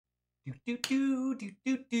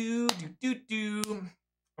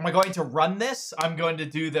Am I going to run this? I'm going to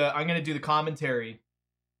do the commentary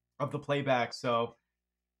of the playback. So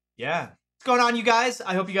yeah. What's going on, you guys?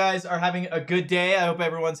 I hope you guys are having a good day. I hope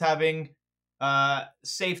everyone's having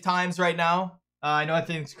safe times right now. I know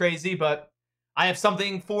everything's crazy, but I have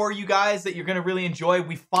something for you guys that you're gonna really enjoy.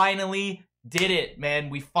 We finally did it, man.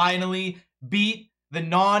 We finally beat the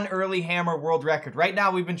non-early hammer world record. Right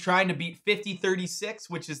now, we've been trying to beat 5036,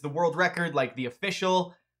 which is the world record, like the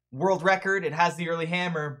official world record. It has the early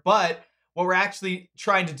hammer, but what we're actually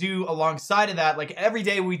trying to do alongside of that, like every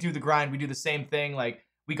day we do the grind, we do the same thing. Like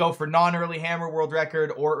we go for non-early hammer world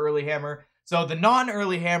record or early hammer. So the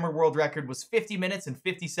non-early hammer world record was 50 minutes and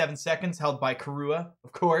 57 seconds, held by Kirua,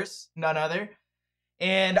 of course, none other.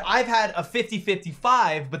 And I've had a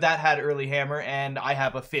 50-55, but that had early hammer, and I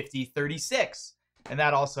have a 50-36, and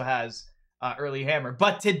that also has early hammer.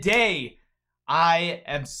 But today, I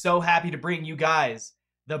am so happy to bring you guys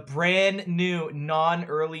the brand new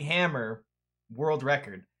non-early hammer world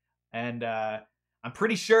record. And I'm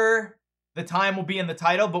pretty sure the time will be in the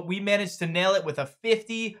title, but we managed to nail it with a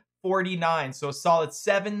 50-49, so a solid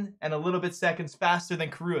 7 and a little bit seconds faster than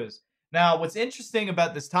Kirua's. Now, what's interesting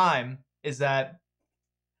about this time is that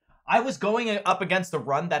I was going up against a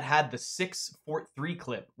run that had the 6-4-3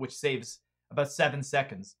 clip, which saves about 7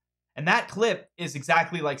 seconds. And that clip is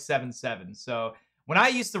exactly like 7-7. So when I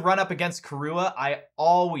used to run up against Kirua, I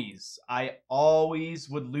always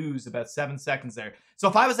would lose about 7 seconds there. So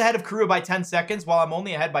if I was ahead of Kirua by 10 seconds, while I'm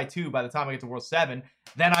only ahead by 2 by the time I get to World 7,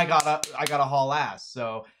 then I gotta haul ass.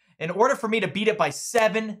 So in order for me to beat it by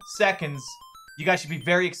 7 seconds, you guys should be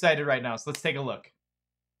very excited right now. So let's take a look.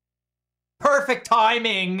 Perfect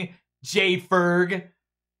timing, J Ferg.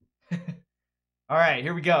 All right,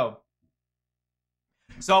 here we go.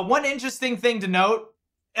 So one interesting thing to note,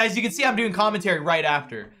 as you can see, I'm doing commentary right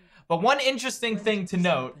after. But one interesting thing to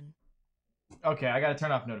note. Okay, I gotta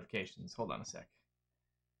turn off notifications. Hold on a sec.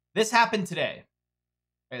 This happened today.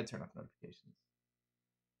 I gotta turn off notifications.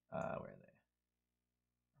 Where are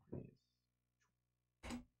they?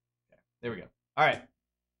 Okay, there we go. All right.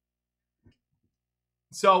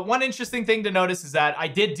 So one interesting thing to notice is that I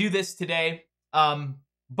did do this today,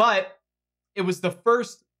 but it was the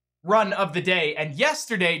first run of the day. And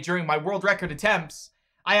yesterday, during my world record attempts,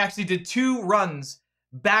 I actually did 2 runs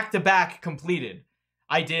back-to-back completed.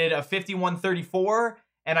 I did a 51-34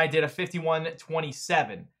 and I did a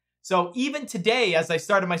 51-27. So even today, as I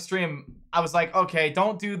started my stream, I was like, okay,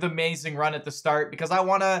 don't do the amazing run at the start because I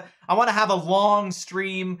wanna have a long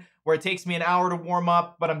stream where it takes me an hour to warm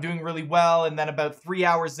up, but I'm doing really well. And then about 3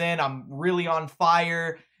 hours in, I'm really on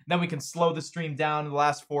fire. Then we can slow the stream down in the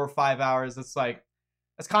last 4 or 5 hours. It's like,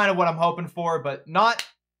 that's kind of what I'm hoping for, but not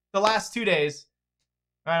the last 2 days.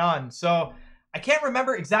 Right on. So I can't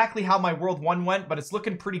remember exactly how my World 1 went, but it's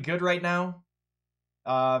looking pretty good right now.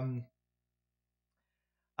 In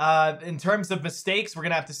terms of mistakes, we're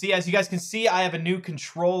going to have to see. As you guys can see, I have a new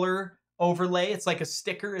controller overlay. It's like a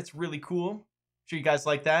sticker. It's really cool. Sure you guys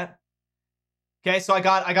like that. Okay, so I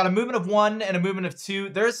got a movement of 1 and a movement of 2.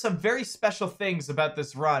 There's some very special things about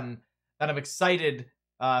this run that I'm excited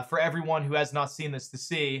for everyone who has not seen this to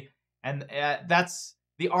see, and that's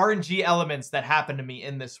the RNG elements that happen to me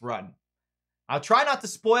in this run. I'll try not to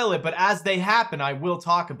spoil it, but as they happen, I will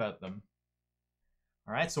talk about them.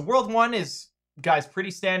 All right, so World 1 is, guys,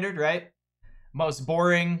 pretty standard, right? Most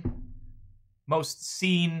boring, most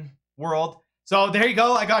seen world. So there you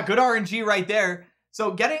go. I got good RNG right there.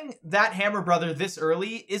 So getting that Hammer Brother this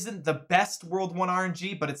early isn't the best World 1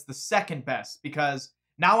 RNG, but it's the second best because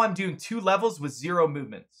now I'm doing 2 levels with 0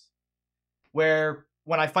 movements. Where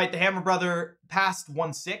when I fight the Hammer Brother past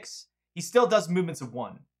 1-6, he still does movements of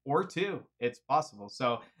 1 or 2. It's possible.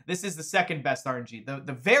 So this is the second best RNG.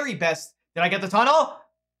 The very best. Did I get the tunnel?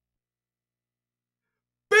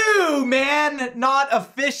 Boo, man! Not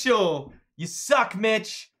official. You suck,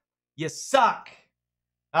 Mitch. You suck.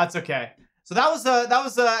 That's okay. So that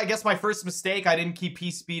was I guess my first mistake. I didn't keep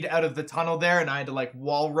P-Speed out of the tunnel there, and I had to like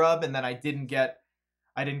wall rub, and then I didn't get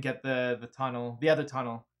the tunnel, the other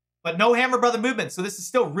tunnel. But no Hammer Brother movement, so this is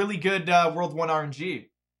still really good World 1 RNG.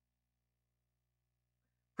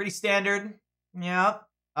 Pretty standard, yeah.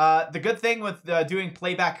 The good thing with doing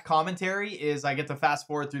playback commentary is I get to fast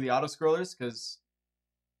forward through the auto scrollers, because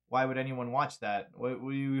why would anyone watch that? What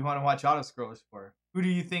do you want to watch auto scrollers for? Who do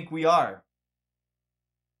you think we are?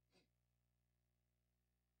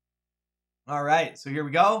 All right, so here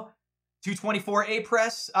we go. 224 A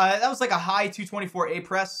press. That was like a high 224 A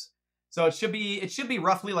press. So it should be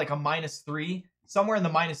roughly like a -3, somewhere in the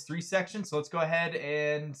 -3 section. So let's go ahead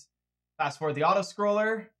and fast forward the auto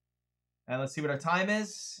scroller. And let's see what our time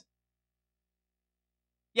is.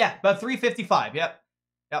 Yeah, about 355. Yep.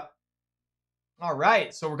 Yep. All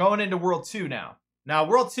right. So we're going into World 2 now. Now,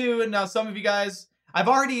 World 2, and now some of you guys, I've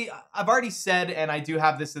already said, and I do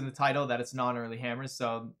have this in the title, that it's non-early hammers,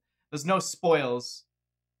 so there's no spoils.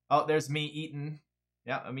 Oh, there's me eating.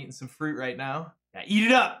 Yeah, I'm eating some fruit right now. Yeah, eat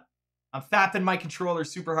it up! I'm fapping my controller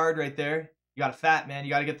super hard right there. You gotta fat, man.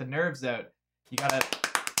 You gotta get the nerves out. You gotta,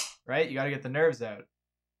 right? You gotta get the nerves out.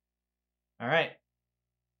 All right.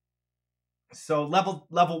 So level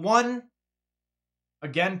 1,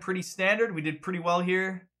 again, pretty standard. We did pretty well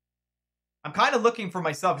here. I'm kind of looking for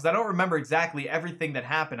myself because I don't remember exactly everything that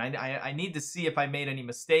happened. I need to see if I made any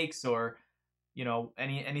mistakes or, you know,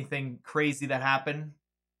 anything crazy that happened.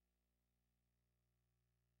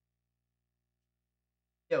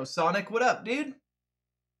 Yo, Sonic, what up, dude?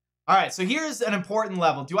 All right, so here's an important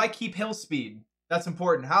level. Do I keep hill speed? That's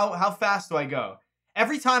important. How fast do I go?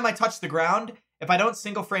 Every time I touch the ground, if I don't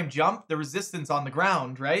single frame jump, the resistance on the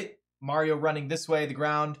ground, right? Mario running this way, the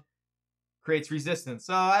ground creates resistance.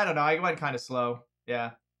 So I don't know, I went kind of slow.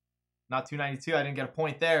 Yeah, not 292. I didn't get a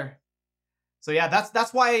point there. So yeah,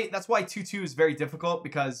 that's why 2-2 is very difficult,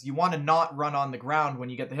 because you want to not run on the ground when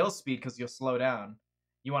you get the hill speed because you'll slow down.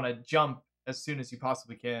 You want to jump as soon as you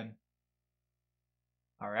possibly can.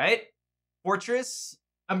 All right, Fortress.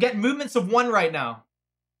 I'm getting movements of 1 right now.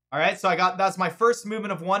 All right, so that's my first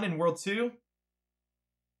movement of 1 in World 2.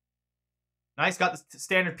 Nice, got the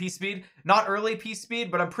standard P speed. Not early P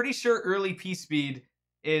speed, but I'm pretty sure early P speed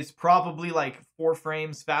is probably like 4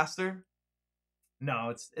 frames faster. No,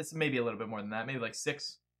 it's maybe a little bit more than that. Maybe like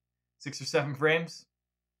 6 or 7 frames.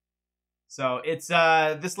 So it's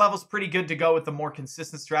this level's pretty good to go with the more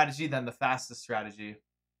consistent strategy than the fastest strategy.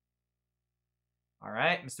 All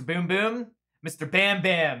right, Mr. Boom Boom, Mr. Bam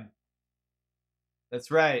Bam.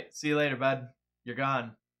 That's right. See you later, bud. You're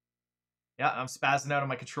gone. Yeah, I'm spazzing out on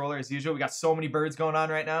my controller as usual. We got so many birds going on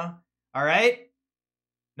right now. All right.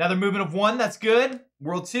 Another movement of 1. That's good.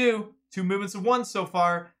 World 2. 2 movements of 1 so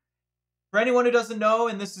far. For anyone who doesn't know,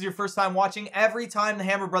 and this is your first time watching, every time the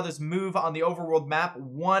Hammer Brothers move on the overworld map,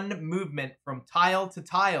 1 movement from tile to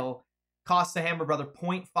tile costs the Hammer Brother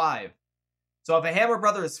 0.5. So if a Hammer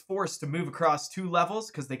Brother is forced to move across 2 levels,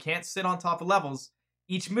 because they can't sit on top of levels,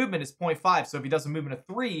 each movement is 0.5. So if he does a movement of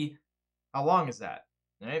 3, how long is that?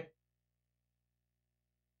 All right.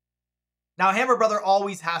 Now, Hammer Brother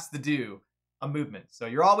always has to do a movement. So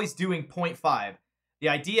you're always doing 0.5. The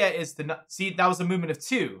idea is to not, see, that was a movement of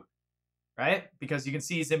 2, right? Because you can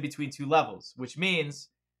see he's in between 2 levels, which means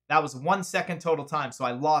that was 1 second total time. So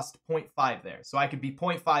I lost 0.5 there. So I could be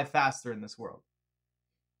 0.5 faster in this world,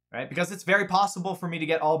 right? Because it's very possible for me to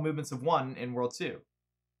get all movements of 1 in World 2.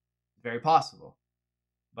 Very possible.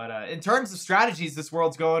 But in terms of strategies, this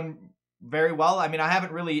world's going very well. I mean, I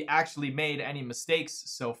haven't really actually made any mistakes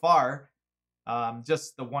so far.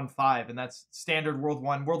 Just the 1-5, and that's standard World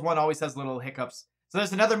 1. World 1 always has little hiccups. So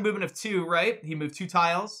there's another movement of 2, right? He moved 2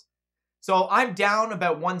 tiles. So I'm down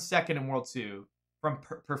about 1 second in World 2 from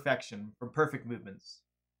perfection, from perfect movements.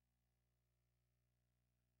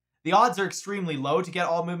 The odds are extremely low to get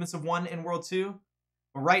all movements of 1 in World 2.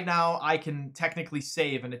 But right now, I can technically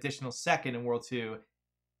save an additional second in World 2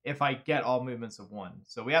 if I get all movements of 1.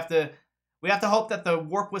 So we have to hope that the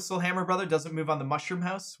Warp Whistle Hammer Brother doesn't move on the Mushroom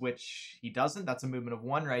House, which he doesn't. That's a movement of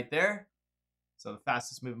 1 right there. So the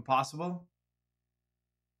fastest movement possible.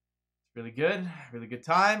 It's really good. Really good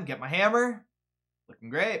time. Get my hammer. Looking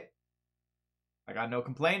great. I got no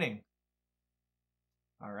complaining.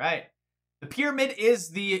 All right. The pyramid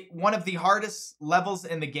is one of the hardest levels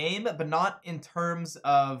in the game, but not in terms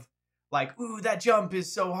of like, ooh, that jump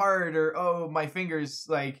is so hard, or oh, my fingers,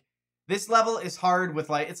 like, this level is hard with,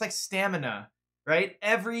 like, it's like stamina, right?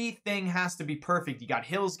 Everything has to be perfect. You got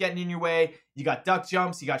hills getting in your way, you got duck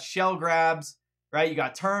jumps, you got shell grabs, right? You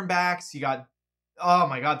got turnbacks, you got, oh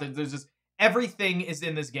my god, there's just, everything is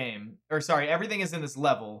in this game, or sorry, everything is in this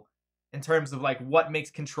level in terms of, like, what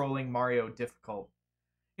makes controlling Mario difficult.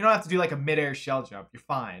 You don't have to do, like, a midair shell jump. You're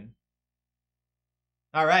fine.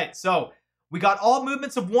 All right, so we got all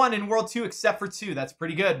movements of 1 in World 2 except for 2. That's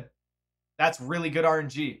pretty good. That's really good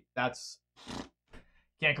RNG. That's...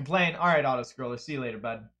 Can't complain. All right, auto-scroller. See you later,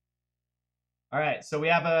 bud. All right, so we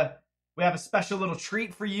have a special little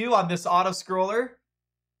treat for you on this auto-scroller.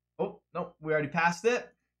 Oh, no, we already passed it.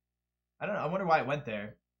 I don't know. I wonder why it went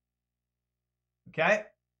there. Okay.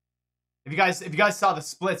 If you guys saw the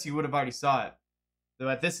splits, you would have already saw it.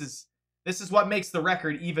 So this is what makes the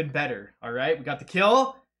record even better. All right, we got the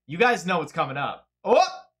kill. You guys know what's coming up. Oh!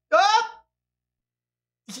 Oh!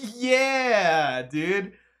 Yeah,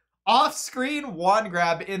 dude. Off-screen wand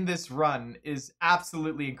grab in this run is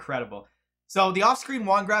absolutely incredible. So the off-screen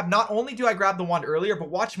wand grab, not only do I grab the wand earlier, but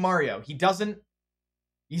watch Mario. He doesn't,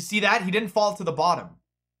 you see that? He didn't fall to the bottom,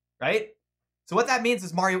 right? So what that means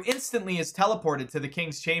is Mario instantly is teleported to the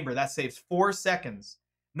King's Chamber. That saves 4 seconds.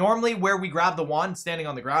 Normally, where we grab the wand standing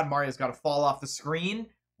on the ground, Mario's got to fall off the screen,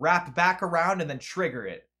 wrap back around, and then trigger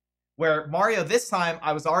it. Where Mario, this time,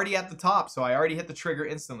 I was already at the top, so I already hit the trigger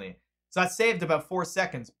instantly. So that saved about 4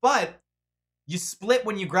 seconds. But you split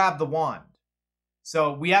when you grab the wand.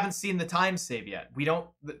 So we haven't seen the time save yet. We don't,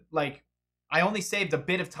 like, I only saved a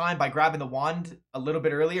bit of time by grabbing the wand a little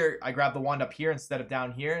bit earlier. I grabbed the wand up here instead of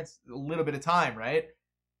down here. It's a little bit of time, right?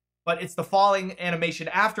 But it's the falling animation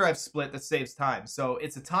after I've split that saves time. So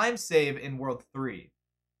it's a time save in World 3.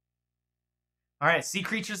 All right, Sea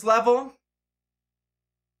Creatures level.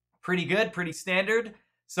 Pretty good, pretty standard.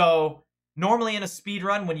 So normally in a speed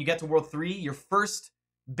run, when you get to World 3, your first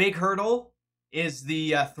big hurdle is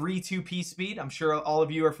the 3-2 P speed. I'm sure all of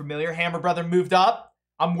you are familiar. Hammer Brother moved up.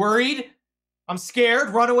 I'm worried. I'm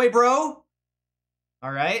scared. Run away, bro.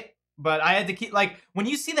 All right. But I had to keep, like, when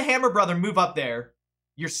you see the Hammer Brother move up there,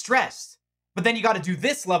 you're stressed. But then you got to do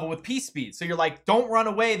this level with P speed. So you're like, don't run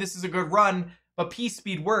away. This is a good run. But P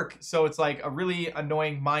speed work. So it's like a really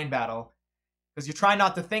annoying mind battle. Because you try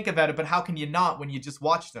not to think about it, but how can you not when you just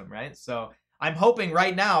watch them, right? So I'm hoping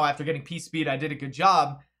right now, after getting P speed, I did a good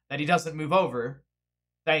job, that he doesn't move over.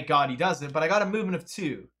 Thank God he doesn't. But I got a movement of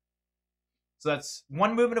 2. So that's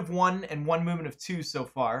 1 movement of 1 and 1 movement of 2 so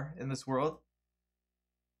far in this world.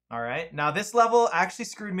 All right. Now this level actually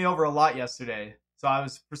screwed me over a lot yesterday. So I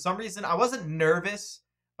was, for some reason, I wasn't nervous,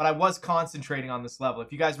 but I was concentrating on this level.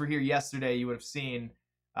 If you guys were here yesterday, you would have seen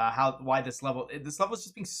why this level was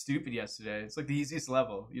just being stupid yesterday. It's like the easiest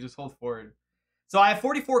level. You just hold forward. So I have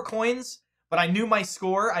 44 coins, but I knew my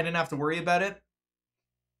score. I didn't have to worry about it.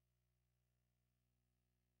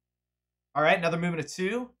 All right, another movement of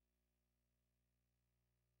 2.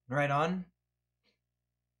 Right on.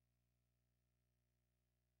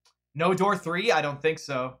 No door 3? I don't think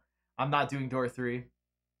so. I'm not doing door 3.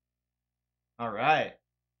 All right.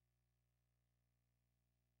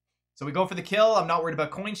 So we go for the kill. I'm not worried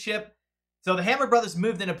about coin ship. So the Hammer Brothers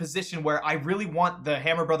moved in a position where I really want the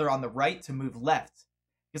Hammer Brother on the right to move left.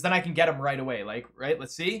 Because then I can get him right away. Like, right?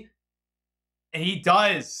 Let's see. And he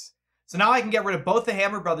does. So now I can get rid of both the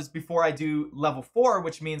Hammer Brothers before I do level 4,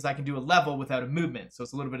 which means I can do a level without a movement. So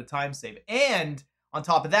it's a little bit of time save. And on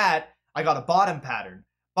top of that, I got a bottom pattern.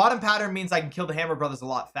 Bottom pattern means I can kill the Hammer Brothers a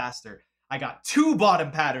lot faster. I got 2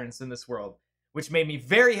 bottom patterns in this world, which made me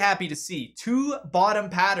very happy to see. 2 bottom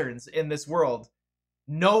patterns in this world.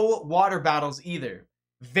 No water battles either.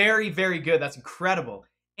 Very, very good. That's incredible.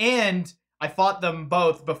 And I fought them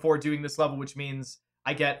both before doing this level, which means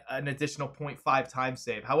I get an additional 0.5 time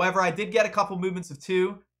save. However, I did get a couple movements of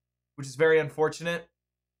 2, which is very unfortunate.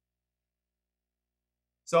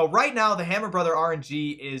 So right now, the Hammer Brother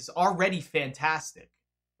RNG is already fantastic,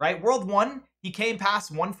 right? World 1, he came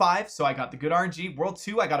past 1-5, so I got the good RNG. World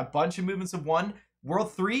 2, I got a bunch of movements of 1.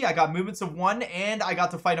 World 3, I got movements of 1, and I got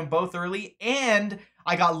to fight them both early, and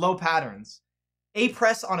I got low patterns.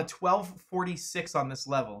 A-press on a 1246 on this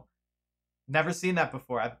level. Never seen that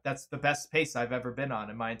before. That's the best pace I've ever been on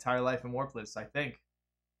in my entire life in Warpless, I think.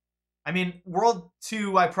 I mean, World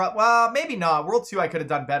 2, well, maybe not. World 2, I could have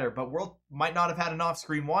done better, but World might not have had an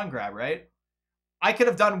off-screen wand grab, right? I could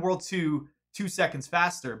have done World 2 2 seconds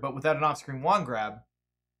faster, but without an off-screen wand grab.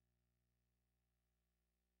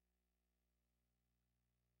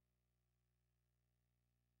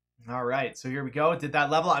 All right, so here we go. Did that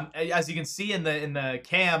level. As you can see in the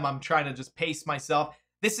cam, I'm trying to just pace myself.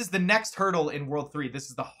 This is the next hurdle in World 3.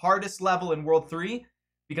 This is the hardest level in World 3,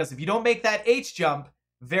 because if you don't make that H jump,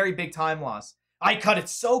 very big time loss. I cut it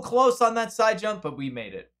so close on that side jump, but we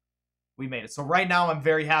made it. We made it. So right now, I'm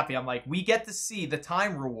very happy. I'm like, we get to see the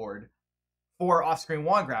time reward for off-screen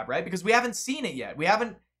wand grab, right? Because we haven't seen it yet. We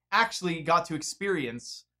haven't actually got to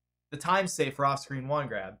experience the time save for off-screen wand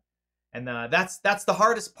grab. And that's the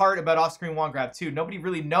hardest part about off-screen wand grab too. Nobody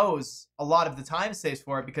really knows a lot of the time saves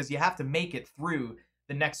for it because you have to make it through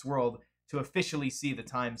the next world to officially see the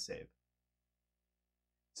time save.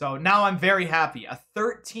 So now I'm very happy. A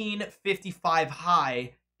 1355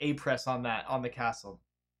 high A-press on that, on the castle.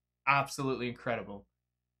 Absolutely incredible.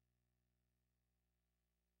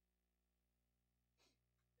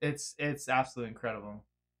 It's absolutely incredible.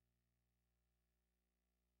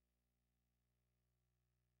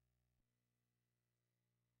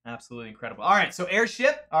 Absolutely incredible. All right, so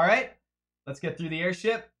airship. All right, let's get through the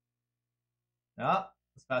airship. Oh,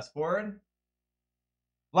 let's fast forward.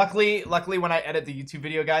 Luckily, when I edit the YouTube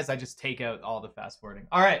video, guys, I just take out all the fast forwarding.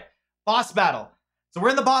 All right, boss battle. So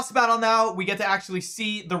we're in the boss battle now. We get to actually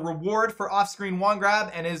see the reward for off-screen wand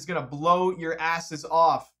grab, and it is going to blow your asses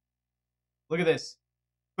off. Look at this.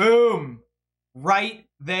 Boom. Right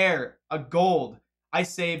there. A gold. I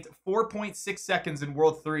saved 4.6 seconds in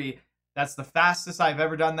World 3. That's the fastest I've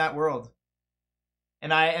ever done that world.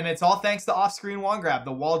 And it's all thanks to off-screen wand grab,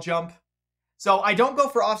 the wall jump. So I don't go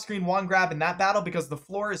for off-screen wand grab in that battle because the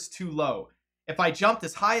floor is too low. If I jumped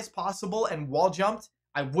as high as possible and wall jumped,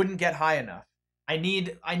 I wouldn't get high enough. I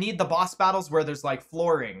need the boss battles where there's like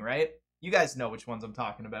flooring, right? You guys know which ones I'm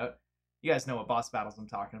talking about. You guys know what boss battles I'm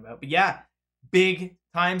talking about. But yeah, big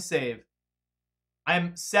time save.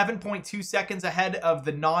 I'm 7.2 seconds ahead of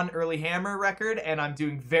the non-early hammer record, and I'm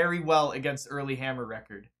doing very well against early hammer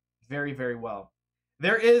record. Very, very well.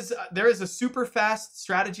 There is a super fast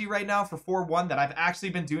strategy right now for 4-1 that I've actually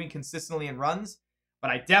been doing consistently in runs,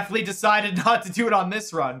 but I definitely decided not to do it on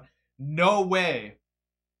this run. No way.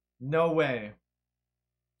 No way.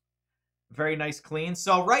 Very nice clean.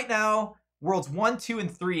 So right now, worlds 1, 2, and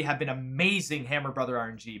 3 have been amazing Hammer Brother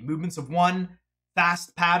RNG. Movements of 1,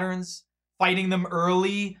 fast patterns, fighting them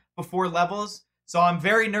early before levels. So I'm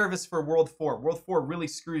very nervous for World 4. World 4 really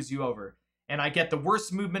screws you over. And I get the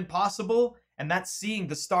worst movement possible, and that's seeing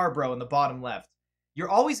the star bro in the bottom left. You're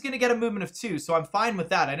always going to get a movement of 2, so I'm fine with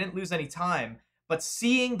that. I didn't lose any time. But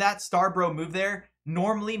seeing that star bro move there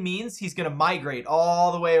normally means he's going to migrate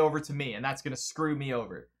all the way over to me, and that's going to screw me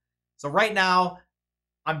over. So right now,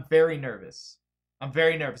 I'm very nervous. I'm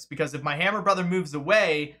very nervous because if my Hammer Brother moves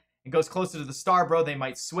away and goes closer to the star bro, they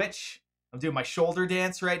might switch. I'm doing my shoulder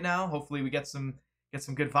dance right now. Hopefully we get some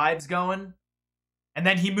good vibes going. And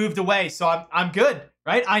then he moved away, so I'm good,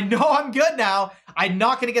 right? I know I'm good now. I'm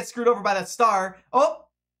not going to get screwed over by that star. Oh,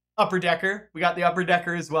 upper decker. We got the upper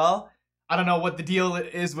decker as well. I don't know what the deal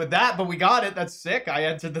is with that, but we got it. That's sick. I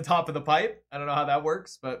entered the top of the pipe. I don't know how that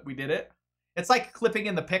works, but we did it. It's like clipping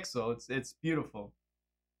in the pixel. It's beautiful.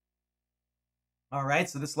 All right,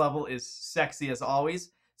 so this level is sexy as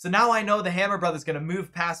always. So now I know the Hammer Brother's going to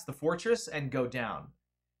move past the fortress and go down.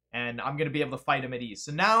 And I'm going to be able to fight him at ease.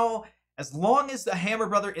 So now, as long as the Hammer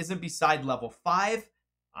Brother isn't beside level 5,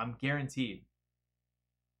 I'm guaranteed.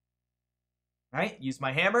 All right, use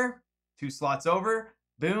my hammer. 2 slots over.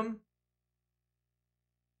 Boom.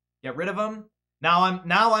 Get rid of him. Now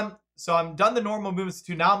I'm done the normal movements of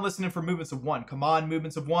 2. Now I'm listening for movements of 1. Come on,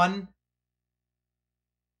 movements of 1.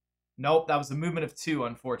 Nope, that was a movement of 2,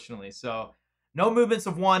 unfortunately. So, no movements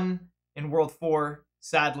of 1 in World 4,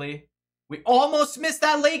 sadly. We almost missed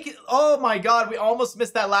that lake. Oh my god, we almost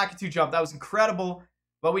missed that Lakitu jump. That was incredible,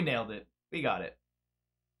 but we nailed it. We got it.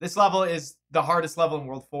 This level is the hardest level in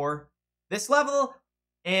World 4. This level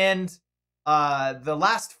and the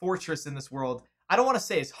last fortress in this world, I don't want to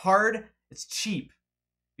say it's hard, it's cheap.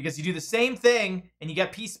 Because you do the same thing, and you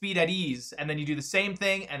get P-Speed at ease, and then you do the same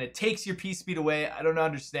thing, and it takes your P-Speed away. I don't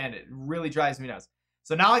understand it. It really drives me nuts.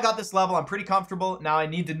 So now I got this level. I'm pretty comfortable. Now I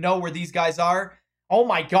need to know where these guys are. Oh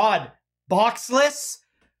my god. Boxless?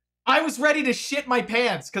 I was ready to shit my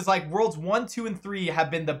pants, because like Worlds 1, 2, and 3 have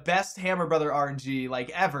been the best Hammer Brother RNG, like,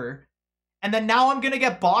 ever. And then now I'm gonna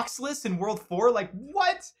get boxless in World 4? Like,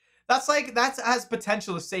 what? That's like, that has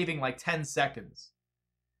potential of saving like 10 seconds.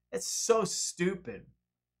 It's so stupid.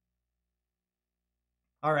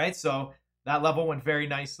 All right, so that level went very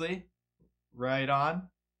nicely. Right on.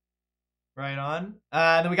 Right on.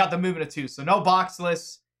 Then we got the movement of 2. So no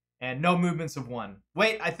boxless and no movements of 1.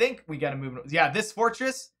 Wait, I think we got a movement. Yeah, this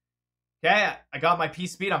fortress. Okay, I got my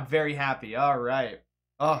P-Speed. I'm very happy. All right.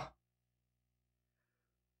 Oh.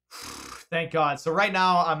 Thank God. So right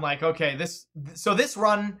now, I'm like, okay, this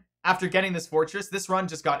run, after getting this fortress, this run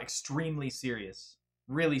just got extremely serious.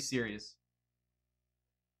 Really serious.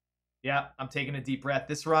 Yeah, I'm taking a deep breath.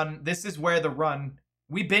 This is where the run,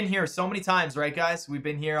 we've been here so many times, right, guys? We've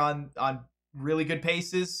been here on really good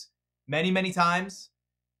paces many, many times.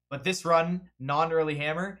 But this run, non-early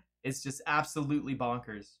hammer, is just absolutely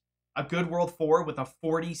bonkers. A good World 4 with a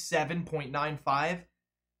 47.95.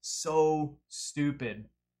 So stupid.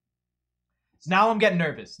 So now I'm getting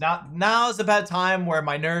nervous. Now's about time where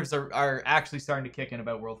my nerves are actually starting to kick in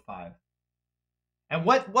about World 5. And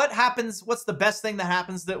what happens? What's the best thing that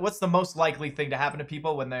happens? What's the most likely thing to happen to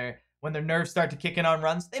people when their nerves start to kick in on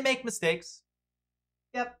runs? They make mistakes.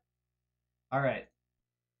 Yep. All right.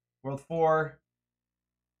 World 4.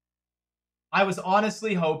 I was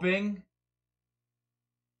honestly hoping.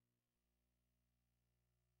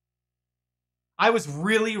 I was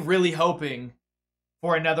really, really hoping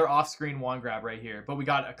for another off-screen wand grab right here. But we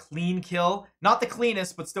got a clean kill. Not the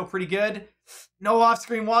cleanest, but still pretty good. No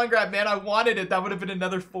off-screen wand grab, man. I wanted it. That would have been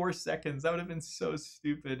another 4 seconds. That would have been so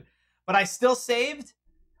stupid. But I still saved.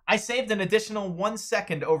 I saved an additional 1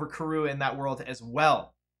 second over Kirua in that world as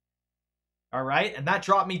well. All right, and that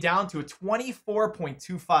dropped me down to a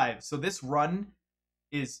 24.25. So this run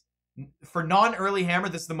is, for non-early hammer,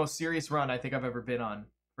 this is the most serious run I think I've ever been on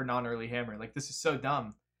for non-early hammer. Like, this is so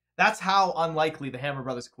dumb. That's how unlikely the Hammer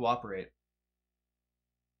Brothers cooperate.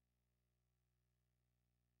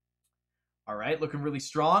 All right, looking really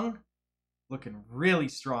strong. Looking really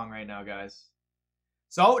strong right now, guys.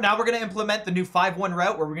 So now we're going to implement the new 5-1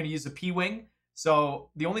 route where we're going to use a P-Wing. So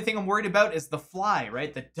the only thing I'm worried about is the fly,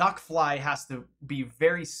 right? The duck fly has to be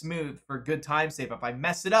very smooth for a good time save. If I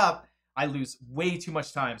mess it up, I lose way too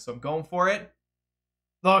much time. So I'm going for it.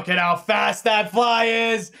 Look at how fast that fly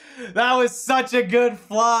is. That was such a good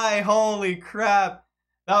fly. Holy crap.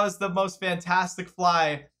 That was the most fantastic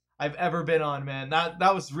fly I've ever been on, man.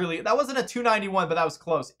 That was really, that wasn't a 291, but that was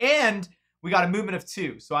close. And we got a movement of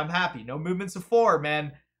 2, so I'm happy. No movements of 4,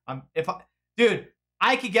 man. Dude,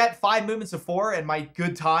 I could get 5 movements of 4 and my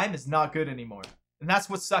good time is not good anymore. And that's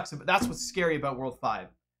what sucks. That's what's scary about World 5.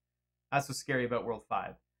 That's what's scary about World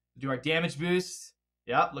 5. Do our damage boost.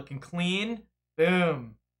 Yep, looking clean.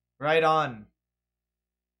 Boom. Right on.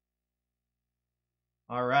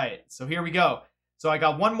 All right, so here we go. So I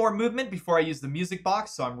got 1 more movement before I use the music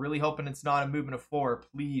box, so I'm really hoping it's not a movement of 4.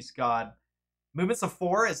 Please, God. Movements of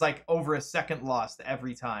 4 is like over a second lost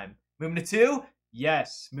every time. Movement of 2?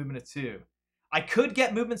 Yes, movement of 2. I could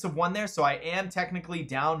get movements of 1 there, so I am technically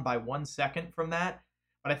down by 1 second from that.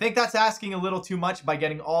 But I think that's asking a little too much by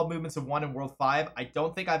getting all movements of 1 in World 5. I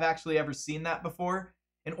don't think I've actually ever seen that before.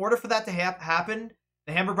 In order for that to happen,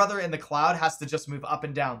 the Hammer Brother in the cloud has to just move up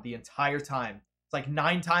and down the entire time. It's like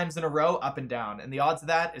 9 times in a row, up and down. And the odds of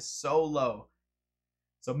that is so low.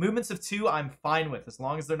 So movements of 2, I'm fine with, as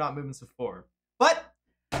long as they're not movements of 4. But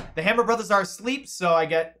the Hammer Brothers are asleep, so I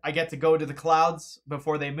get to go to the clouds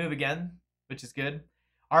before they move again, which is good.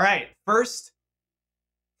 All right, first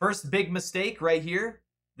big mistake right here.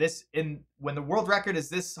 When the world record is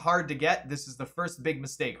this hard to get, this is the first big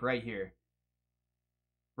mistake right here.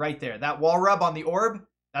 Right there. That wall rub on the orb,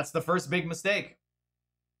 that's the first big mistake.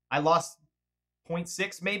 I lost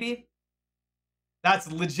 0.6 maybe.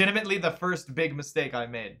 That's legitimately the first big mistake I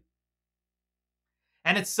made.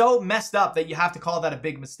 And it's so messed up that you have to call that a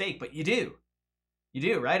big mistake, but you do. You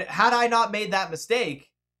do, right? Had I not made that mistake,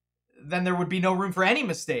 then there would be no room for any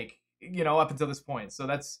mistake, you know, up until this point. So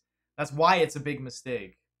that's why it's a big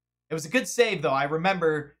mistake. It was a good save, though. I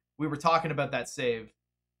remember we were talking about that save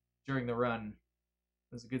during the run.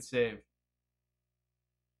 It was a good save.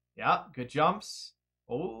 Yeah, good jumps.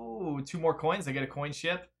 Oh, 2 more coins. I get a coin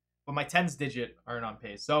ship. But my 10s digit aren't on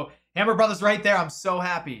pace. So, Hammer Brothers right there. I'm so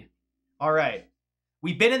happy. All right.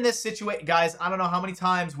 We've been in this situation, guys. I don't know how many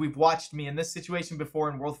times we've watched me in this situation before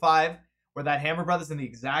in World 5, where that Hammer Brother's in the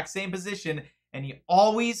exact same position, and he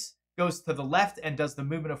always goes to the left and does the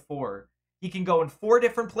movement of 4. He can go in 4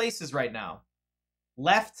 different places right now.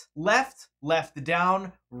 Left, left, left,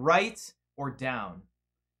 down, right, or down.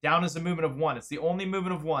 Down is a movement of 1. It's the only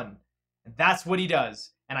movement of 1. And that's what he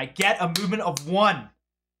does. And I get a movement of 1.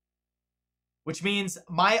 Which means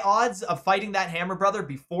my odds of fighting that Hammer Brother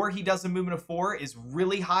before he does a movement of 4 is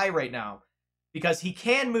really high right now. Because he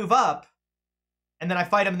can move up, and then I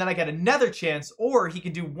fight him, and then I get another chance, or he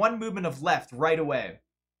can do 1 movement of left right away.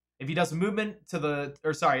 If he does a movement to the,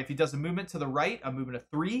 if he does a movement to the right, a movement of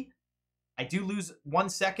 3, I do lose 1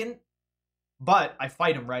 second, but I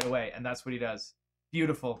fight him right away, and that's what he does.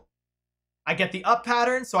 Beautiful. I get the up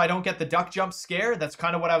pattern, so I don't get the duck jump scare. That's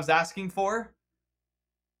kind of what I was asking for.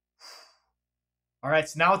 All right,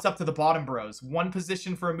 so now it's up to the bottom bros. 1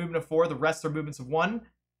 position for a movement of 4. The rest are movements of 1.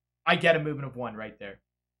 I get a movement of 1 right there.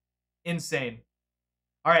 Insane.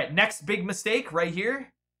 All right, next big mistake right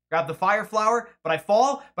here. Grab the fire flower, but I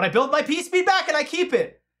fall, but I build my P speed back and I keep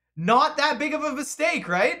it. Not that big of a mistake,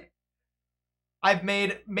 right? I've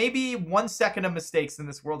made maybe 1 second of mistakes in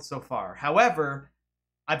this world so far. However,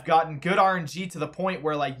 I've gotten good RNG to the point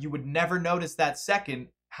where, like, you would never notice that second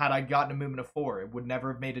had I gotten a movement of 4. It would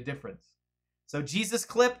never have made a difference. So Jesus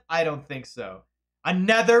clip? I don't think so.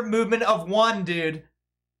 Another movement of 1, dude.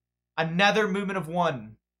 Another movement of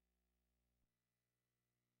 1.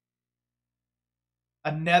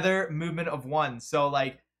 Another movement of 1. So,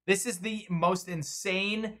 like, this is the most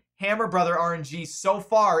insane Hammer Brother RNG so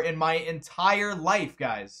far in my entire life,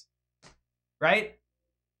 guys. Right?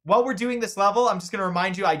 While we're doing this level, I'm just going to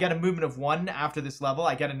remind you, I get a movement of 1 after this level.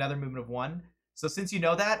 I get another movement of 1. So since you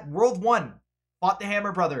know that, World 1 fought the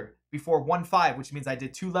Hammer Brother before 1-5, which means I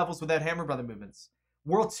did 2 levels without Hammer Brother movements.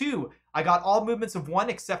 World 2, I got all movements of 1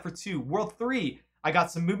 except for 2. World 3, I got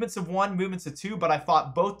some movements of 1, movements of 2, but I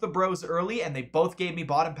fought both the bros early, and they both gave me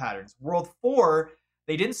bottom patterns. World 4,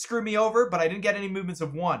 They didn't screw me over, but I didn't get any movements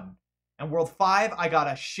of 1. And World 5, I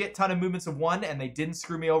got a shit ton of movements of 1, and they didn't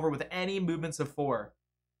screw me over with any movements of 4.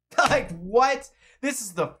 Like, what? This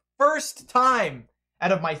is the first time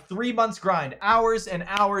out of my 3 months grind, hours and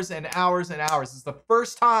hours and hours and hours. This is the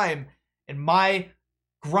first time in my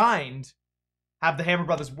grind have the Hammer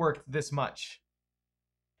Brothers worked this much.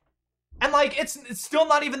 And like, it's still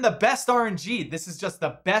not even the best RNG. This is just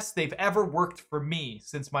the best they've ever worked for me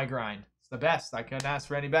since my grind. It's the best. I couldn't ask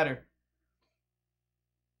for any better.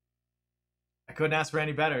 I couldn't ask for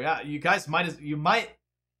any better. Yeah, you guys you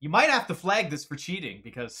might have to flag this for cheating,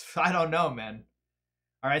 because I don't know, man.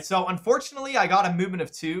 All right, so unfortunately, I got a movement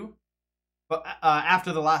of 2, but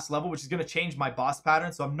after the last level, which is going to change my boss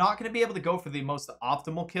pattern. So I'm not going to be able to go for the most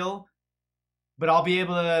optimal kill, but I'll be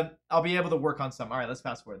able to work on some. All right, let's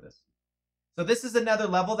fast forward this. So this is another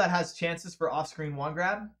level that has chances for off-screen one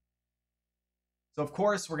grab. So of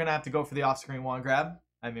course, we're going to have to go for the off-screen one grab.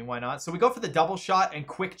 I mean, why not? So we go for the double shot and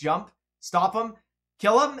quick jump, stop him,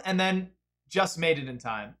 kill him, and then just made it in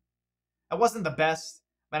time. That wasn't the best,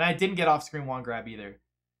 and I didn't get off-screen one grab either.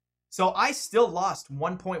 So I still lost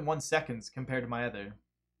 1.1 seconds compared to my other.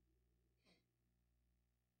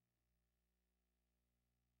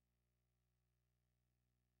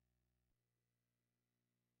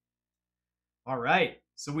 All right,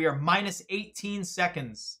 so we are minus 18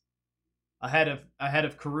 seconds ahead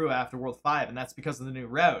of Kirua after World 5, and that's because of the new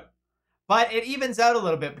route. But it evens out a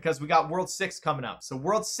little bit because we got World 6 coming up. So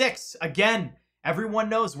World 6, again, everyone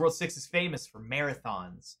knows World 6 is famous for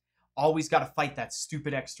marathons. Always got to fight that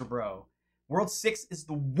stupid extra bro. World 6 is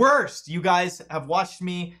the worst. You guys have watched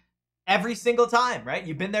me every single time, right?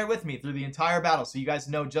 You've been there with me through the entire battle, so you guys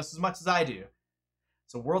know just as much as I do.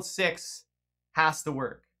 So World 6 has to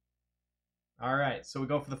work. All right, so we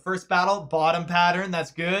go for the first battle. Bottom pattern,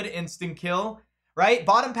 that's good. Instant kill, right?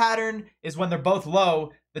 Bottom pattern is when they're both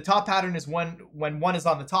low. The top pattern is when one is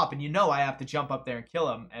on the top, and you know I have to jump up there and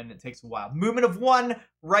kill him, and it takes a while. Movement of 1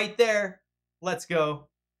 right there. Let's go.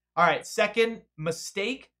 All right, second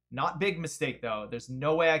mistake. Not big mistake, though. There's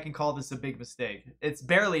no way I can call this a big mistake. It's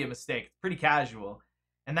barely a mistake. It's pretty casual.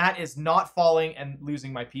 And that is not falling and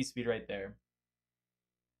losing my P-speed right there.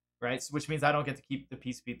 Right? Which means I don't get to keep the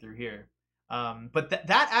P-speed through here. But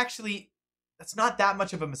that actually, that's not that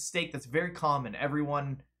much of a mistake. That's very common.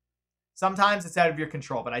 Everyone, sometimes it's out of your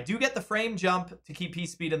control. But I do get the frame jump to keep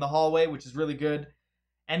P-speed in the hallway, which is really good.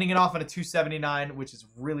 Ending it off on a 279, which is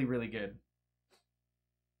really, really good.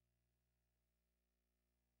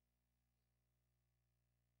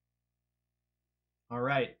 All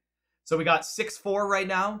right, so we got 6-4 right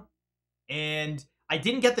now, and I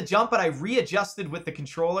didn't get the jump, but I readjusted with the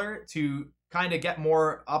controller to kind of get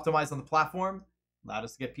more optimized on the platform. Allowed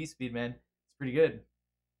us to get P-speed, man. It's pretty good.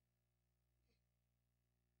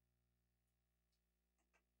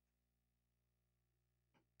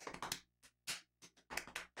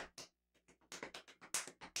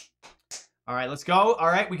 All right, let's go. All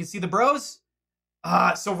right, we can see the bros.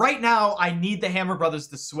 So right now, I need the Hammer Brothers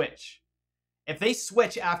to switch. If they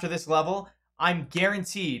switch after this level, I'm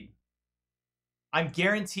guaranteed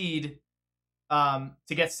to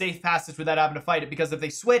get safe passage without having to fight it. Because if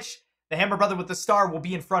they switch, the Hammer Brother with the star will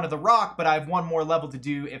be in front of the rock, but I have one more level to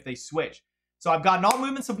do if they switch. So I've gotten all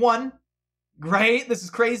movements of 1. Great, this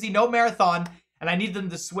is crazy, no marathon. And I need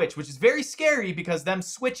them to switch, which is very scary because them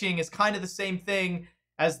switching is kind of the same thing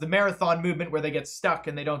as the marathon movement where they get stuck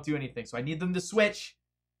and they don't do anything. So I need them to switch,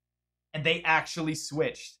 and they actually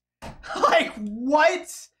switched. Like,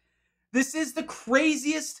 what? This is the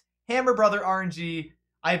craziest Hammer Brother RNG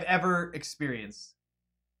I've ever experienced.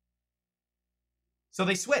 So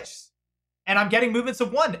they switched. And I'm getting movements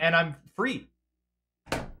of 1, and I'm free.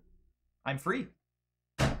 I'm free.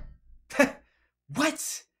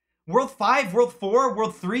 What? World 5, World 4,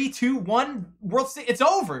 World 3, 2, 1, World 6. It's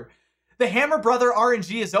over. The Hammer Brother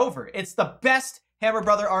RNG is over. It's the best Hammer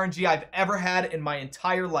Brother RNG I've ever had in my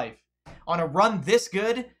entire life. On a run this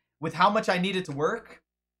good, with how much I needed to work.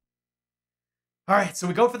 All right, so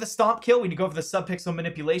we go for the stomp kill. We go for the sub-pixel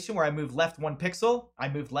manipulation where I move left 1 pixel. I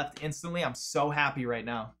moved left instantly. I'm so happy right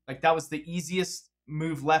now. Like, that was the easiest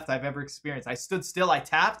move left I've ever experienced. I stood still, I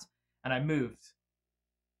tapped, and I moved.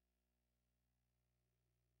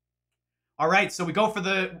 All right, so we go for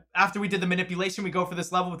the, after we did the manipulation, we go for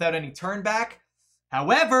this level without any turn back.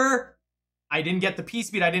 However, I didn't get the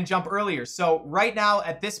P-speed. I didn't jump earlier. So right now,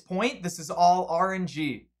 at this point, this is all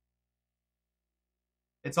RNG.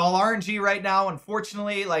 It's all RNG right now,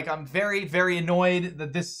 unfortunately. Like, I'm very, very annoyed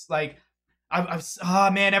that this, like,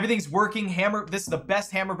 oh man, everything's working. This is the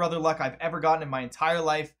best Hammer Brother luck I've ever gotten in my entire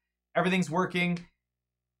life. Everything's working.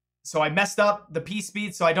 So I messed up the P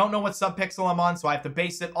speed, so I don't know what subpixel I'm on, so I have to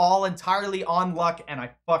base it all entirely on luck, and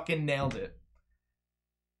I fucking nailed it.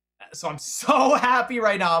 So I'm so happy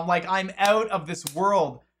right now. I'm like, I'm out of this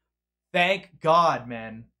world. Thank God,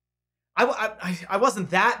 man. I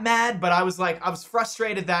wasn't that mad, but I was like, I was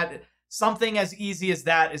frustrated that something as easy as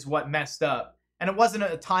that is what messed up. And it wasn't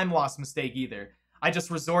a time loss mistake either. I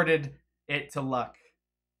just resorted it to luck.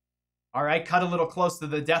 All right, cut a little close to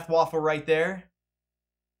the death waffle right there.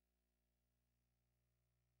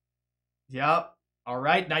 Yep. All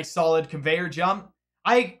right, nice solid conveyor jump.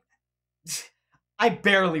 I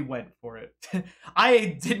barely went for it.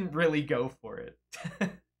 I didn't really go for it.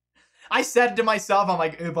 I said to myself, I'm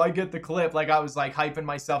like, if I get the clip, like I was like hyping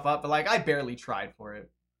myself up, but like I barely tried for it.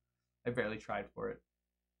 I barely tried for it.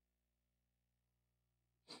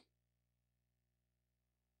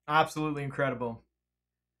 Absolutely incredible.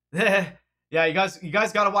 Yeah, you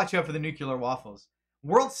guys got to watch out for the nuclear waffles.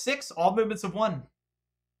 World 6, all movements of 1.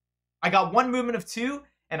 I got 1 movement of 2,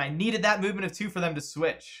 and I needed that movement of 2 for them to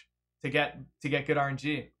switch to get good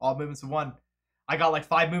RNG. All movements of 1. I got like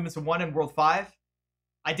 5 movements of 1 in World 5.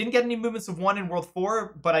 I didn't get any movements of 1 in World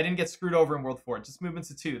 4, but I didn't get screwed over in World 4. Just movements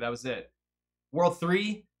of 2. That was it. World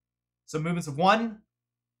 3, so movements of 1.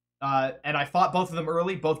 And I fought both of them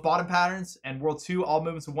early, both bottom patterns. And World 2, all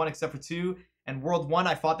movements of 1 except for 2. And World 1,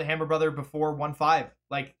 I fought the Hammer Brother before 1-5.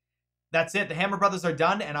 Like, that's it. The Hammer Brothers are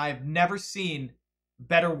done, and I have never seen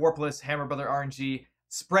better Warpless Hammer Brother RNG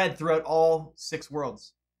spread throughout all 6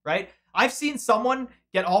 worlds, right? I've seen someone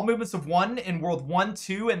get all movements of 1 in World 1,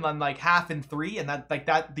 2, and then like half in 3, and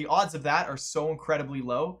that the odds of that are so incredibly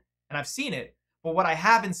low. And I've seen it, but what I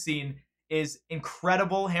haven't seen is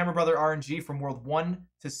incredible Hammer Brother RNG from World 1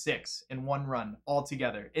 to 6 in one run all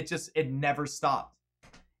together. It never stopped.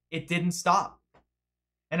 It didn't stop.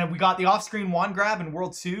 And then we got the off-screen wand grab in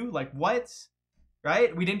World 2. Like, what?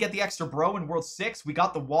 Right? We didn't get the extra bro in World 6. We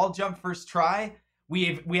got the wall jump first try.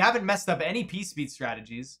 We haven't messed up any P-speed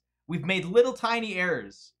strategies. We've made little tiny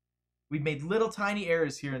errors. We've made little tiny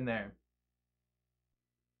errors here and there.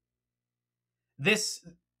 This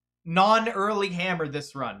non-early hammer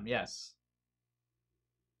this run, yes.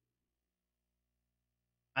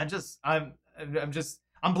 I'm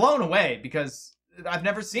blown away because I've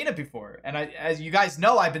never seen it before. And as you guys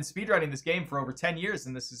know, I've been speedrunning this game for over 10 years,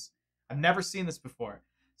 and I've never seen this before.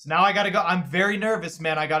 So now I gotta go. I'm very nervous,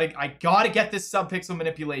 man. I gotta get this subpixel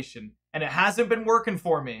manipulation. And it hasn't been working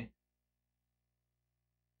for me.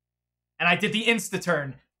 And I did the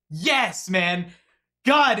insta-turn. Yes, man.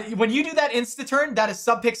 God, when you do that insta-turn, that is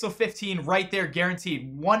subpixel 15 right there,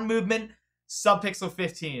 guaranteed. 1 movement, subpixel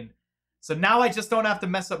 15. So now I just don't have to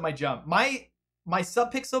mess up my jump. My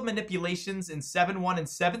subpixel manipulations in 7-1 and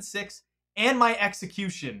 7-6 and my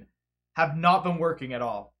execution have not been working at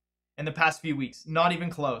all in the past few weeks. Not even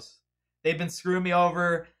close. They've been screwing me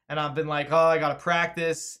over, and I've been like, oh, I gotta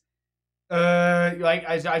practice.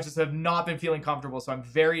 I just have not been feeling comfortable, so I'm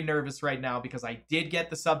very nervous right now because I did get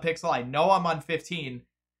the subpixel. I know I'm on 15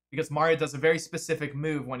 because Mario does a very specific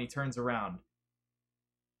move when he turns around.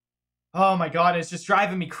 Oh my god, it's just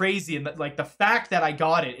driving me crazy, and like the fact that I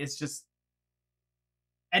got it, it's just...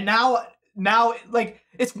 And now, like,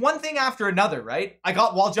 it's one thing after another, right? I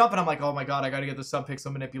got wall jump, and I'm like, oh my god, I gotta get the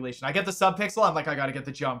subpixel manipulation. I get the subpixel, I'm like, I gotta get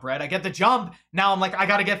the jump, right? I get the jump, now I'm like, I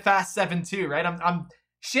gotta get fast 7-2, right? I'm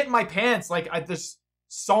shitting my pants. Like, there's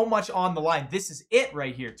so much on the line. This is it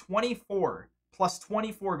right here. 24 plus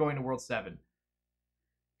 24 going to World 7.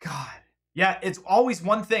 God. Yeah, it's always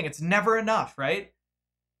one thing. It's never enough, right?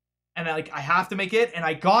 And I have to make it, and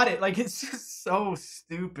I got it. Like, it's just so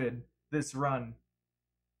stupid, this run.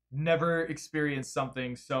 Never experienced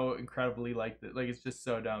something so incredibly like that. Like, it's just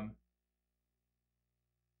so dumb.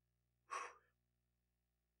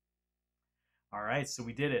 All right, so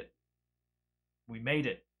we did it. We made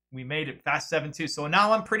it. We made it. Fast 7-2. So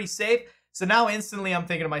now I'm pretty safe. So now instantly I'm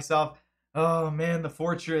thinking to myself, oh man, the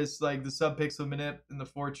fortress, like the subpixel manip in the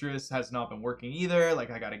fortress has not been working either.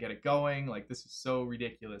 Like, I gotta get it going. Like, this is so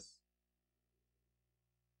ridiculous.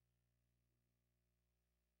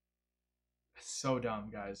 So dumb,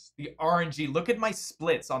 guys. The RNG. Look at my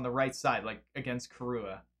splits on the right side, like against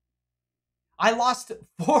Kirua. I lost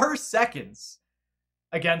 4 seconds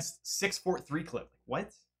against 6-4-3 clip.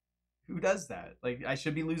 What? Who does that? Like, I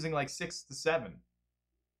should be losing like 6 to 7.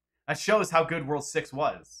 That shows how good World 6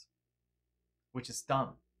 was. Which is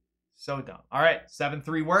dumb. So dumb. Alright,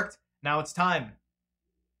 7-3 worked. Now it's time.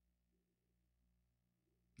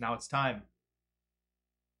 Now it's time.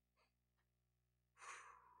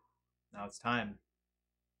 Now it's time.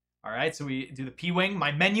 Alright, so we do the P-Wing.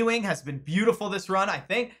 My menuing has been beautiful this run. I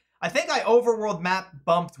think I overworld map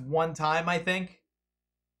bumped 1 time, I think.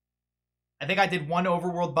 I think I did one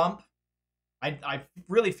overworld bump. I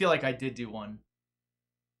really feel like I did do one.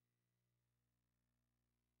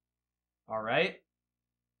 All right.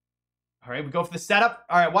 All right, we go for the setup.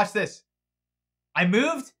 All right, watch this. I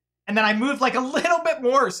moved, and then I moved like a little bit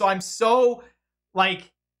more, so I'm so,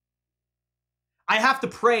 like, I have to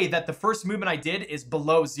pray that the first movement I did is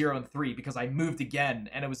below 0 and 3 because I moved again,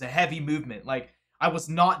 and it was a heavy movement. Like, I was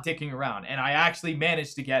not dicking around, and I actually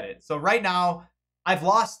managed to get it. So right now, I've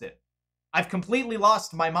lost it. I've completely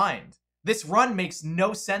lost my mind. This run makes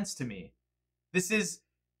no sense to me. This is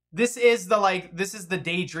the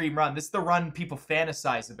daydream run. This is the run people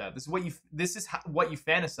fantasize about. This is what you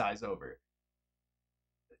fantasize over.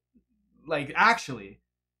 Like, actually.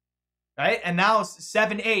 Right? And now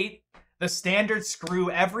 7-8, the standard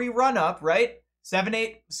screw every run up, right?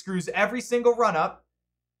 7-8 screws every single run up.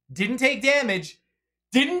 Didn't take damage.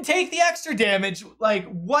 Didn't take the extra damage. Like,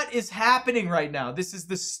 what is happening right now? This is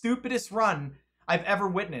the stupidest run I've ever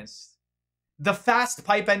witnessed. The fast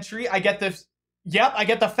pipe entry, I get the... Yep, I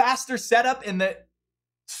get the faster setup in the...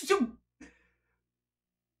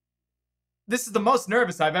 This is the most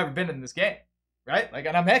nervous I've ever been in this game, right? Like,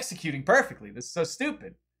 and I'm executing perfectly. This is so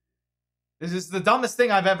stupid. This is the dumbest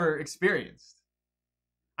thing I've ever experienced.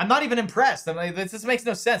 I'm not even impressed. I'm like, this makes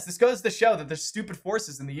no sense. This goes to show that there's stupid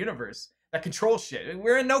forces in the universe that control shit.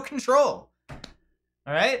 We're in no control.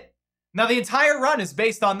 All right? Now, the entire run is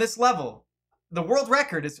based on this level. The world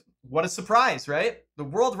record is... What a surprise, right? The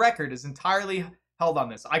world record is entirely held on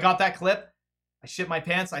this. I got that clip. I shit my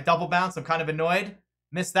pants. I double bounce. I'm kind of annoyed.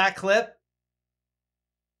 Missed that clip.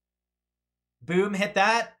 Boom, hit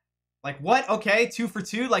that. Like, what? Okay, 2 for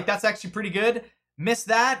 2. Like, that's actually pretty good. Missed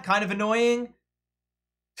that. Kind of annoying.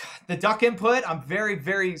 The duck input. I'm very,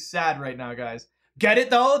 very sad right now, guys. Get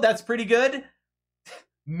it, though? That's pretty good.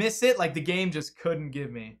 Miss it. Like, the game just couldn't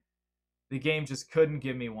give me. The game just couldn't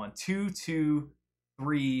give me one. 2, 2,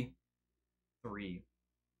 3, 3.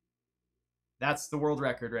 That's the world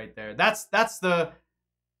record right there. That's the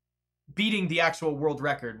beating the actual world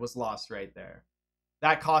record was lost right there.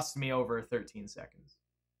 That cost me over 13 seconds.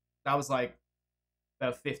 That was like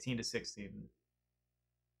about 15 to 16.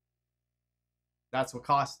 That's what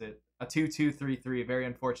cost it. A 2, 2, 3, 3. Very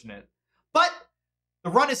unfortunate. But the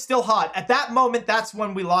run is still hot. At that moment, that's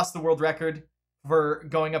when we lost the world record for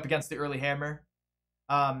going up against the early hammer.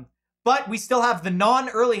 But we still have the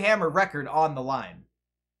non-early hammer record on the line.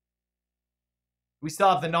 We still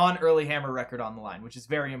have the non-early hammer record on the line, which is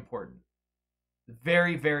very important.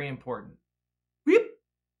 Very, very important. Weep,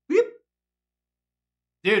 weep.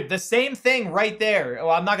 Dude, the same thing right there. Oh,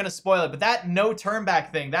 I'm not going to spoil it, but that no turn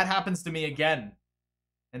back thing, that happens to me again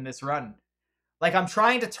in this run. Like, I'm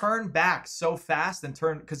trying to turn back so fast and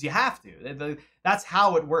turn, because you have to. That's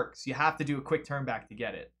how it works. You have to do a quick turn back to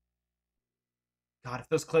get it. God, if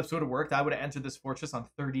those clips would have worked, I would have entered this fortress on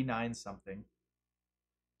 39 something.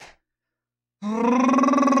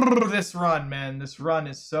 This run, man. This run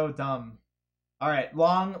is so dumb. All right,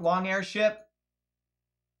 long airship.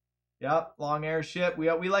 Yep, long airship.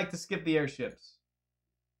 We like to skip the airships.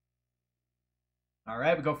 All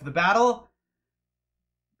right, we go for the battle.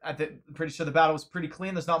 I'm pretty sure the battle was pretty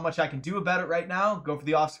clean. There's not much I can do about it right now. Go for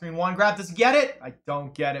the off-screen one. Grab this. Get it? I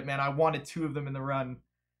don't get it, man. I wanted 2 of them in the run.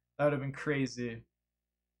 That would have been crazy.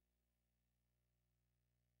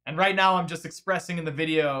 And right now, I'm just expressing in the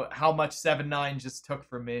video how much 7-9 just took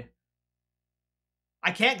from me. I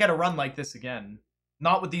can't get a run like this again.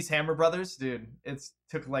 Not with these Hammer Brothers. Dude, it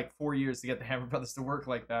took like 4 years to get the Hammer Brothers to work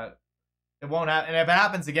like that. It won't happen. And if it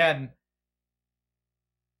happens again,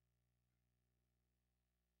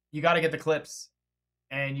 you got to get the clips.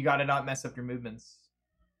 And you got to not mess up your movements.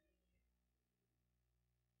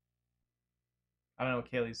 I don't know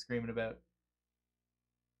what Kaylee's screaming about.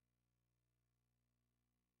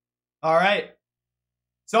 All right.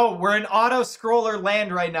 So we're in auto scroller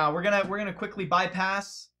land right now. We're gonna quickly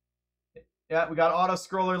bypass. Yeah, we got auto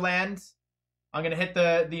scroller land. I'm gonna hit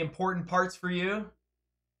the important parts for you.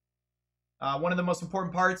 One of the most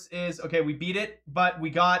important parts is, okay, we beat it, but we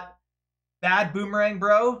got bad boomerang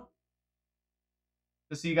bro.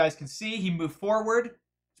 Just so you guys can see, he moved forward,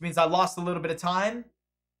 which means I lost a little bit of time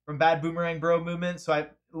from bad boomerang bro movement. So I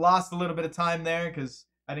lost a little bit of time there because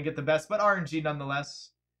I didn't get the best, but RNG nonetheless.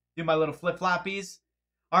 Do my little flip-floppies.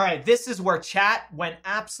 All right, this is where chat went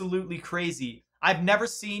absolutely crazy. I've never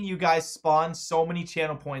seen you guys spawn so many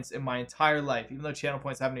channel points in my entire life, even though channel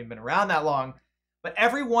points haven't even been around that long. But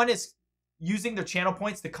everyone is using their channel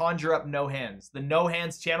points to conjure up no hands. The no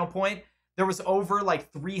hands channel point, there was over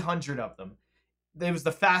like 300 of them. It was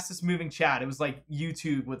the fastest moving chat. It was like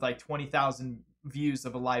YouTube with like 20,000 views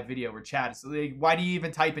of a live video where chat is. Like, why do you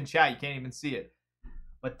even type in chat? You can't even see it.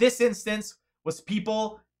 But this instance was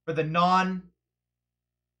people for the no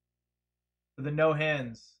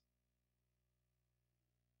hands.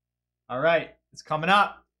 All right, it's coming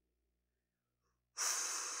up.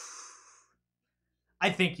 I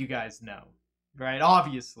think you guys know, right?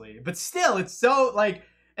 Obviously. But still, it's so, like,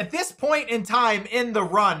 at this point in time in the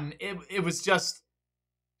run, it was just,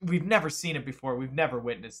 we've never seen it before. We've never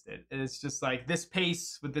witnessed it. It's just like, this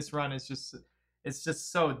pace with this run is just, it's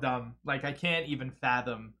just so dumb. Like, I can't even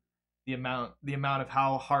fathom the amount of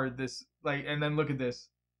how hard this, like, and then look at this.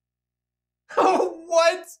 Oh,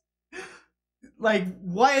 what? Like,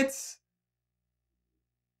 what?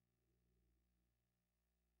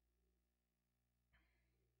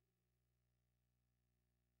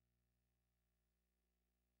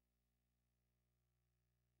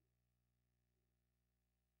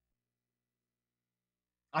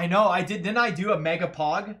 I know, I did. Didn't I do a mega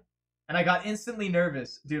pog? And I got instantly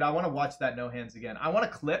nervous. Dude, I want to watch that no hands again. I want a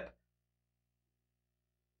clip.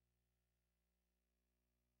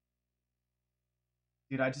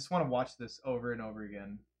 Dude, I just want to watch this over and over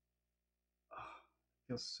again. Oh, it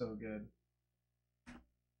feels so good.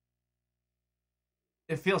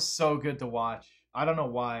 It feels so good to watch. I don't know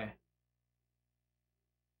why.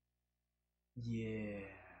 Yeah,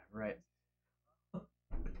 right.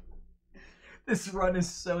 This run is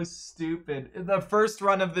so stupid. The first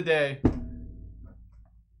run of the day.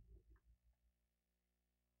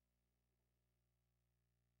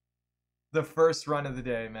 The first run of the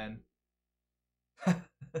day, man.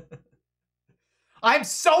 I'm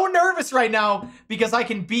so nervous right now because I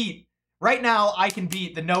can beat, right now, I can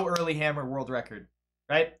beat the no early hammer world record,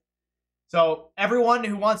 right? So everyone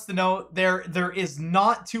who wants to know, there is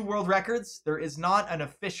not 2 world records. There is not an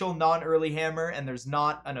official non-early hammer, and there's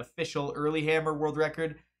not an official early hammer world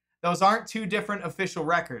record. Those aren't 2 different official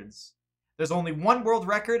records. There's only 1 world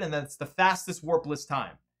record, and that's the fastest warpless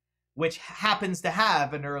time, which happens to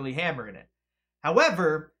have an early hammer in it.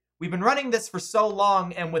 However, we've been running this for so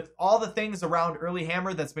long, and with all the things around early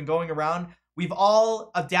hammer that's been going around, we've all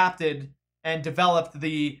adapted and developed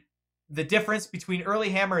the difference between early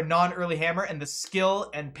hammer and non-early hammer, and the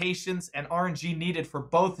skill and patience and RNG needed for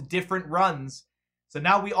both different runs. So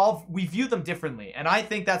now we view them differently, and I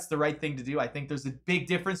think that's the right thing to do. I think there's a big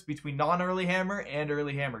difference between non-early hammer and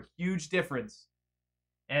early hammer. Huge difference.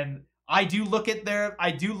 And I do look at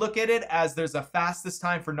it as there's a fastest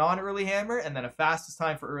time for non-early hammer and then a fastest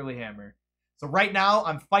time for early hammer. So right now,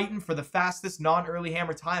 I'm fighting for the fastest non-early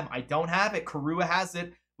hammer time. I don't have it. Kirua has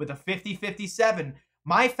it with a 50:57.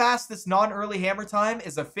 My fastest non-early hammer time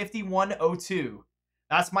is a 51:02.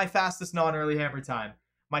 That's my fastest non-early hammer time.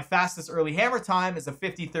 My fastest early hammer time is a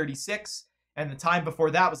 50:36, and the time before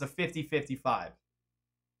that was a 50:55.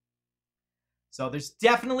 So there's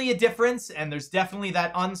definitely a difference, and there's definitely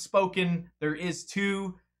that unspoken, there is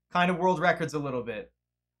 2 kind of world records a little bit.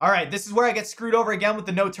 All right, this is where I get screwed over again with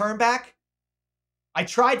the no turn back. I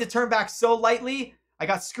tried to turn back so lightly, I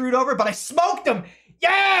got screwed over, but I smoked him.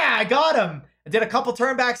 Yeah, I got him. I did a couple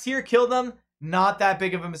turnbacks here, killed them. Not that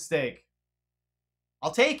big of a mistake.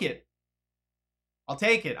 I'll take it. I'll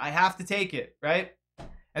take it. I have to take it, right?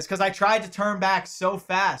 It's because I tried to turn back so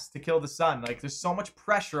fast to kill the sun. Like, there's so much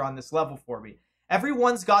pressure on this level for me.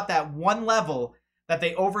 Everyone's got that one level that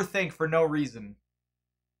they overthink for no reason.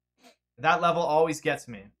 That level always gets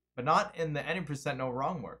me. But not in the any percent no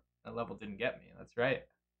wrong work. That level didn't get me. That's right.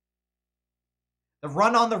 The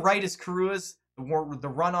run on the right is Kirua's. The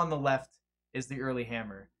run on the left is the early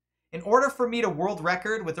hammer. In order for me to world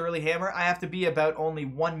record with early hammer, I have to be about only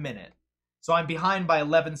 1 minute. So I'm behind by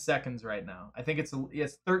 11 seconds right now. I think it's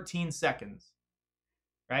 13 seconds.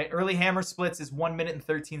 Right? Early hammer splits is 1 minute and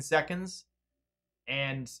 13 seconds.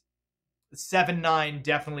 And 7-9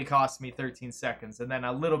 definitely cost me 13 seconds. And then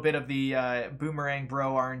a little bit of the boomerang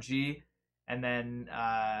bro RNG. And then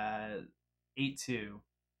 8-2.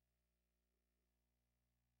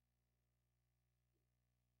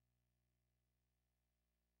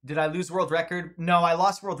 Did I lose world record? No, I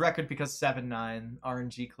lost world record because 7-9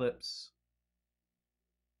 RNG clips.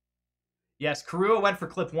 Yes, Kirua went for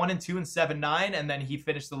clip 1 and 2 and 7-9, and then he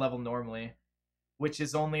finished the level normally, which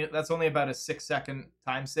is that's only about a 6-second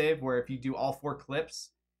time save, where if you do all 4 clips,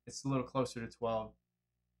 it's a little closer to 12.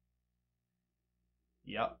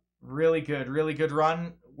 Yep. Really good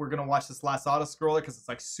run. We're going to watch this last auto-scroller because it's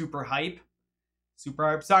like super hype. Super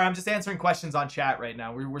hype. Sorry, I'm just answering questions on chat right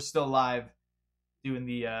now. We're still live doing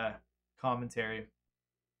the commentary.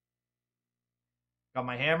 Got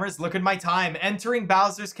my hammers. Look at my time. Entering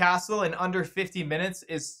Bowser's Castle in under 50 minutes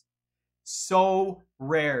is so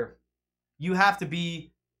rare. You have to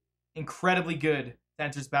be incredibly good to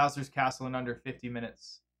enter Bowser's Castle in under 50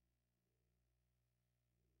 minutes.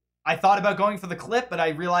 I thought about going for the clip, but I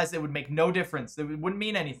realized it would make no difference. It wouldn't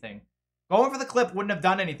mean anything. Going for the clip wouldn't have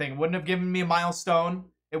done anything. It wouldn't have given me a milestone.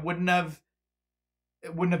 It wouldn't have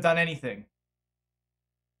done anything.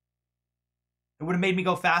 It would have made me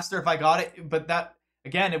go faster if I got it, but that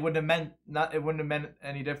again, it wouldn't have meant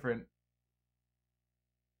any different.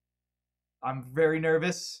 I'm very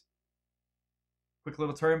nervous. Quick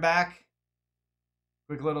little turn back.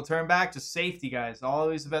 Quick little turn back. Just safety, guys.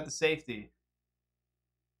 Always about the safety.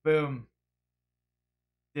 Boom.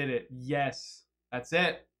 Did it. Yes. That's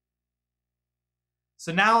it.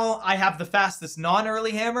 So now I have the fastest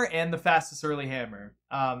non-early hammer and the fastest early hammer.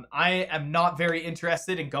 I am not very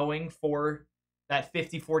interested in going for that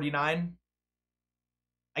 50-49.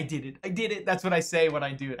 I did it. I did it. That's what I say when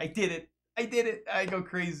I do it. I did it. I did it. I go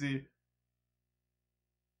crazy.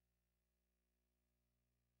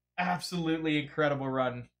 Absolutely incredible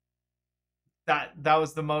run. That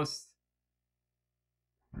was the most...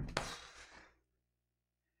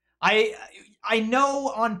 I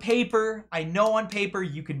know on paper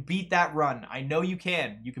you can beat that run. I know you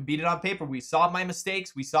can. You can beat it on paper. We saw my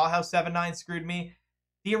mistakes. We saw how 7-9 screwed me.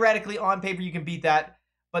 Theoretically, on paper, you can beat that.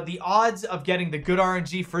 But the odds of getting the good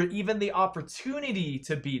RNG for even the opportunity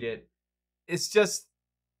to beat it, it's just...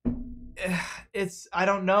 I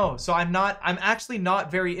don't know. So I'm actually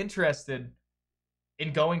not very interested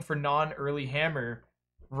in going for non-early hammer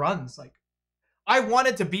runs. Like, I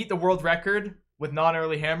wanted to beat the world record with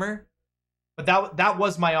non-early hammer, but that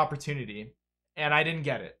was my opportunity, and I didn't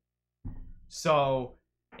get it. So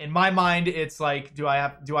in my mind, it's like, do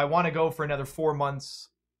I want to go for another 4 months?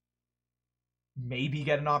 Maybe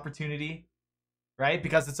get an opportunity, right?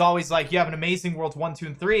 Because it's always like you have an amazing World 1, 2,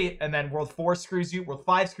 and 3, and then World 4 screws you, World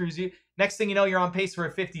 5 screws you. Next thing you know, you're on pace for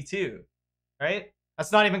a 52, right?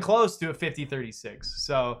 That's not even close to a 50-36.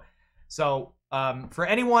 So for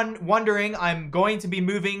anyone wondering, I'm going to be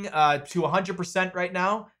moving to 100% right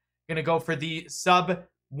now. Going to go for the sub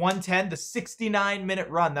 110, the 69-minute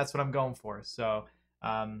run. That's what I'm going for. So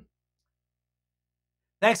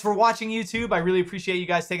thanks for watching, YouTube. I really appreciate you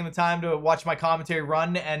guys taking the time to watch my commentary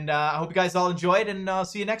run, and I hope you guys all enjoyed, and I'll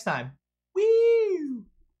see you next time.